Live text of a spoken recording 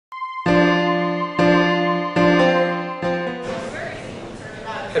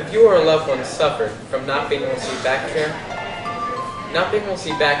Have you or a loved one suffered from not being able to see bacteria? Not being able to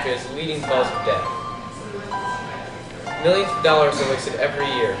see bacteria is the leading cause of death. Millions of dollars are wasted every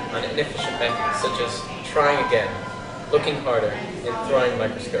year on inefficient methods such as trying again, looking harder, and throwing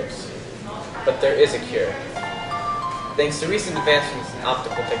microscopes. But there is a cure. Thanks to recent advancements in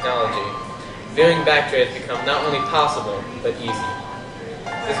optical technology, viewing bacteria has become not only possible, but easy.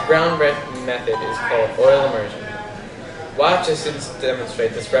 This groundbreaking method is called oil immersion. Watch us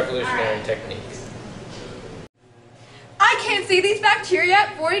demonstrate this revolutionary technique. I can't see these bacteria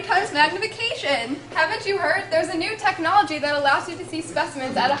at 40 times magnification. Haven't you heard? There's a new technology that allows you to see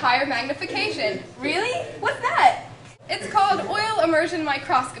specimens at a higher magnification. Really? What's that? It's called oil immersion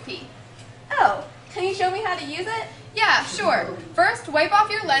microscopy. Oh, can you show me how to use it? Yeah, sure. First, wipe off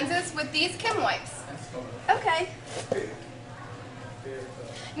your lenses with these Kim wipes. Okay.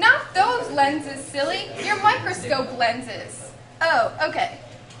 Not those lenses, silly. Your microscope lenses. Oh, okay.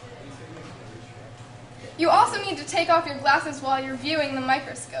 You also need to take off your glasses while you're viewing the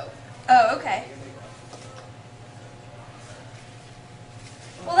microscope. Oh, okay.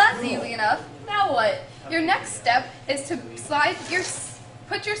 Well, that's easy enough. Now what? Your next step is to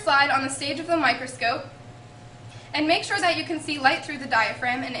put your slide on the stage of the microscope and make sure that you can see light through the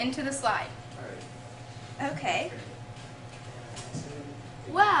diaphragm and into the slide. Okay.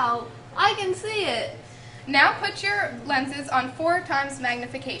 Wow, I can see it. Now put your lenses on 4 times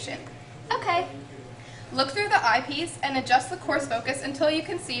magnification. Okay. Look through the eyepiece and adjust the coarse focus until you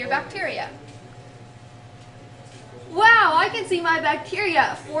can see your bacteria. Wow, I can see my bacteria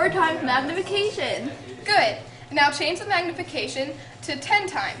at 4 times magnification. Good. Now change the magnification to 10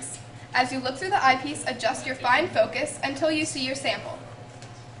 times. As you look through the eyepiece, adjust your fine focus until you see your sample.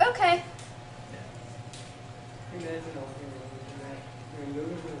 Okay.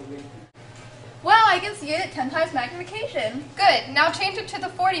 Well, I can see it at 10 times magnification. Good. Now change it to the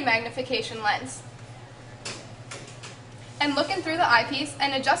 40 magnification lens. And look in through the eyepiece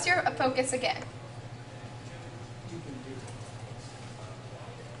and adjust your focus again.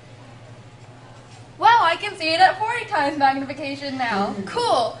 Wow, I can see it at 40 times magnification now.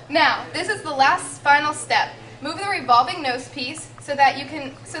 Cool. Now, this is the last final step. Move the revolving nose piece so that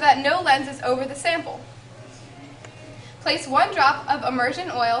no lens is over the sample. Place 1 drop of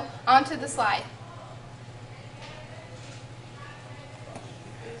immersion oil onto the slide.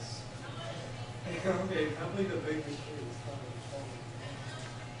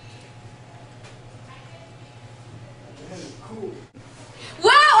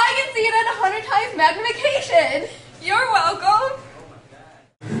 Wow, I can see it at 100 times magnification! You're welcome!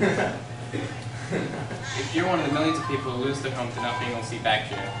 If you're one of the millions of people who lose their home to not being able to see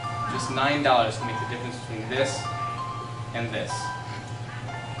bacteria, just $9 can make the difference between this and this.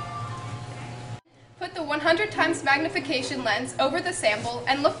 Put the 100 times magnification lens over the sample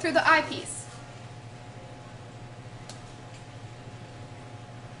and look through the eyepiece.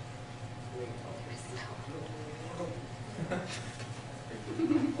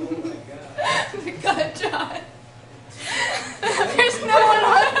 Oh my God, John.